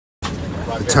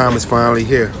The time is finally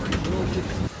here.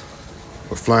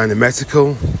 We're flying to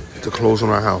Mexico to close on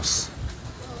our house.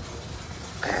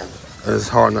 And it's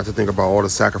hard not to think about all the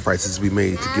sacrifices we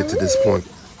made to get to this point.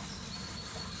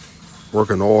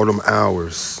 Working all them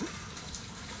hours,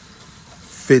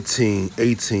 15,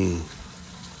 18,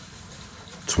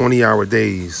 20-hour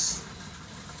days,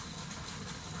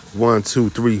 1, 2,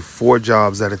 3, 4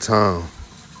 jobs at a time.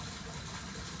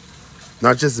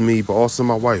 Not just me, but also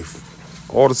my wife.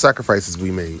 All the sacrifices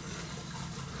we made.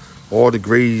 All the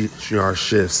graveyard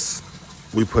shifts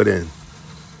we put in.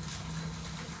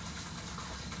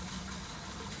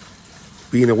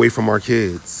 Being away from our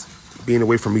kids. Being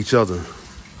away from each other.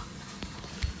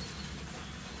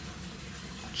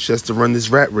 Just to run this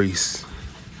rat race.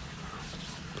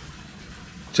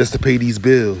 Just to pay these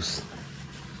bills.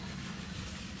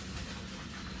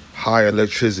 High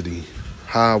electricity.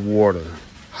 High water.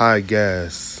 High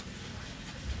gas.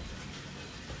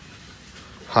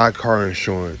 High car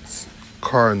insurance.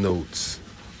 Car notes.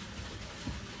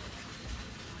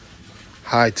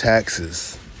 High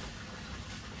taxes.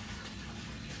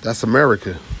 That's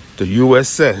America. The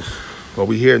USA. But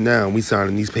we here now and we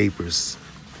signing these papers.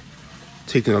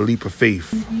 Taking a leap of faith.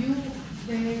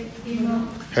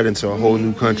 Heading to a whole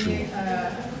new country.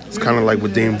 It's kind of like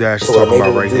what Dame Dash is talking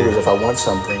about right here. If I want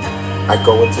something, I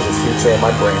go into the future in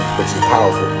my brain, which is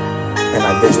powerful, and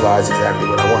I visualize exactly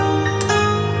what I want.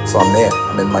 So I'm there.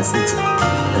 I'm in my future.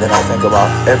 And then I think about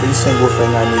every single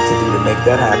thing I need to do to make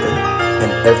that happen,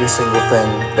 and every single thing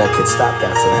that could stop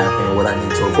that from happening, or what I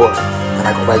need to avoid. And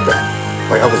I go right back.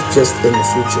 Like I was just in the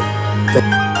future.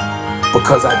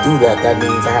 Because I do that, that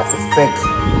means I have to think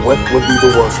what would be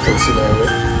the worst case scenario,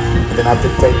 and then I have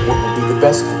to think what would be the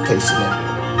best case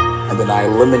scenario. And then I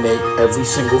eliminate every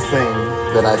single thing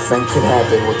that I think could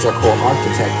happen, which I call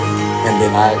architecting. And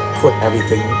then I put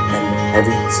everything and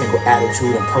every single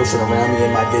attitude and person around me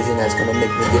in my vision that's going to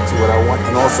make me get to what I want.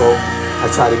 And also,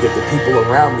 I try to get the people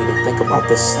around me to think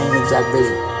about the same exact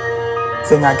vision.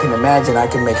 Thing I can imagine, I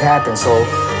can make happen. So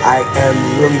I am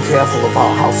really careful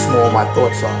about how small my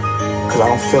thoughts are, because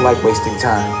I don't feel like wasting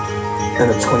time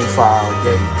in a 24-hour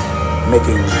day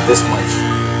making this much.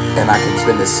 And I can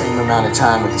spend the same amount of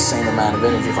time with the same amount of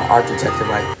energy if I architect it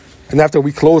right. And after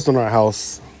we closed on our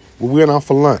house, we went out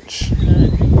for lunch.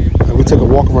 And we took a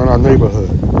walk around our neighborhood.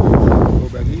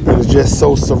 And it's just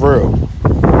so surreal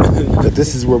that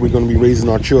this is where we're going to be raising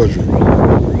our children.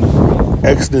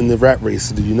 Exiting the rat race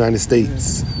to the United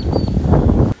States.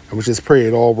 And we just pray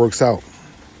it all works out.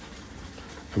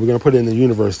 And we're going to put it in the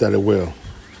universe that it will.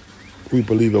 We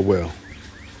believe it will.